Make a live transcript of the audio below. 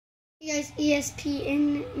Hey guys,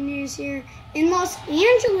 ESPN News here. In Los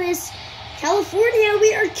Angeles, California,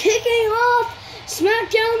 we are kicking off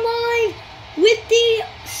SmackDown Live with the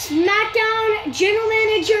SmackDown General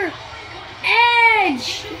Manager,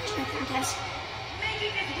 Edge.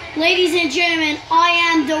 Ladies and gentlemen, I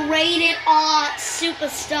am the Rated R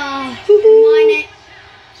Superstar. My name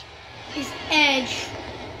is Edge.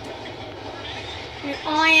 And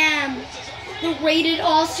I am the Rated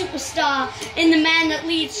R Superstar and the man that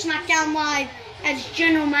leads SmackDown Live as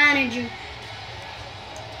General Manager.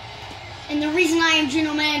 And the reason I am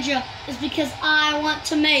General Manager is because I want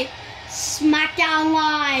to make SmackDown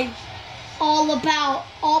Live all about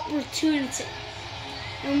opportunity.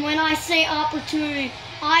 And when I say opportunity,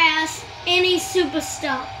 I ask any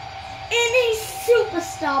superstar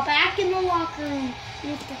back in the locker room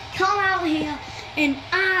wants to come out here and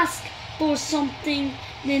ask for something,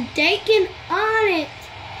 then they can earn it.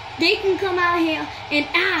 They can come out here and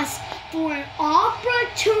ask for an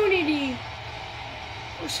opportunity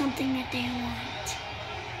for something that they want.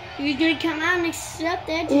 You're gonna come out and accept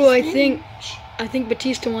that? Oh, I think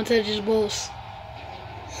Batista wants Edge's balls.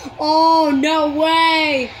 Oh, no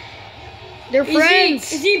way! They're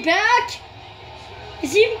friends. Is he back?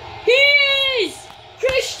 Is he? He is!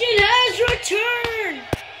 Christian has returned!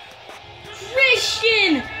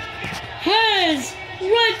 Christian has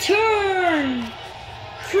returned!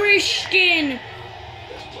 Christian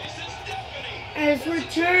has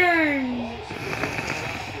returned!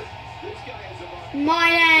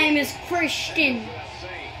 My name is Christian.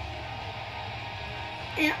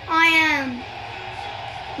 And I am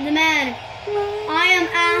the man. I am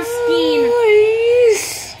asking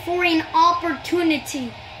for an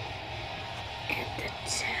opportunity at the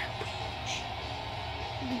table.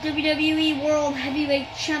 The WWE World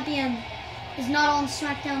Heavyweight Champion is not on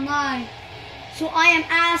SmackDown Live. So I am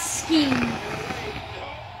asking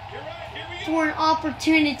for an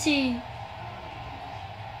opportunity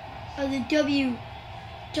of the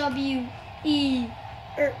WWE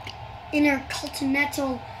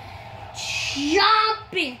Intercontinental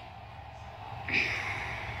Champion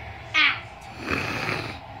at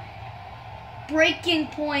Breaking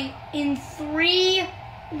Point in 3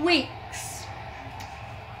 weeks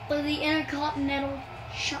for the Intercontinental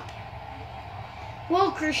Champion.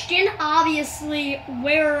 Well, Christian, obviously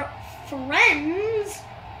we're friends,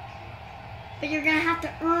 but you're gonna have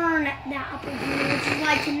to earn that opportunity, which is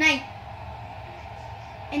why tonight,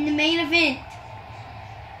 in the main event,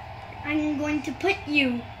 I'm going to put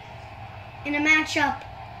you in a matchup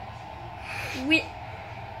with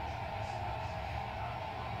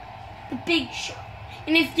the Big Show.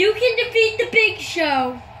 And if you can defeat the Big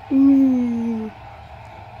Show,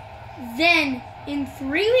 then in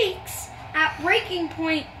 3 weeks at Breaking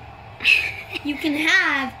Point, you can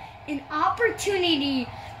have an opportunity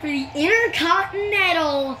for the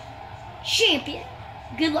Intercontinental Champion.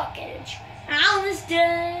 Good luck, Edge. I was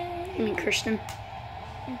done. I mean, Christian.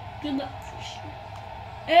 Good luck, Christian.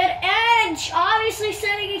 And Edge obviously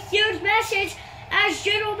sending a huge message as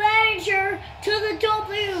General Manager to the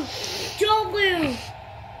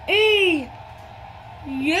WWE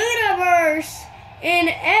Universe. And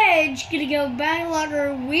Edge gonna go back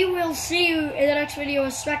locker. We will see you in the next video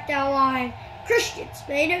of SmackDown Live. Christian's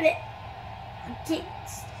main event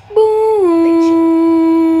against Boom. Big Show.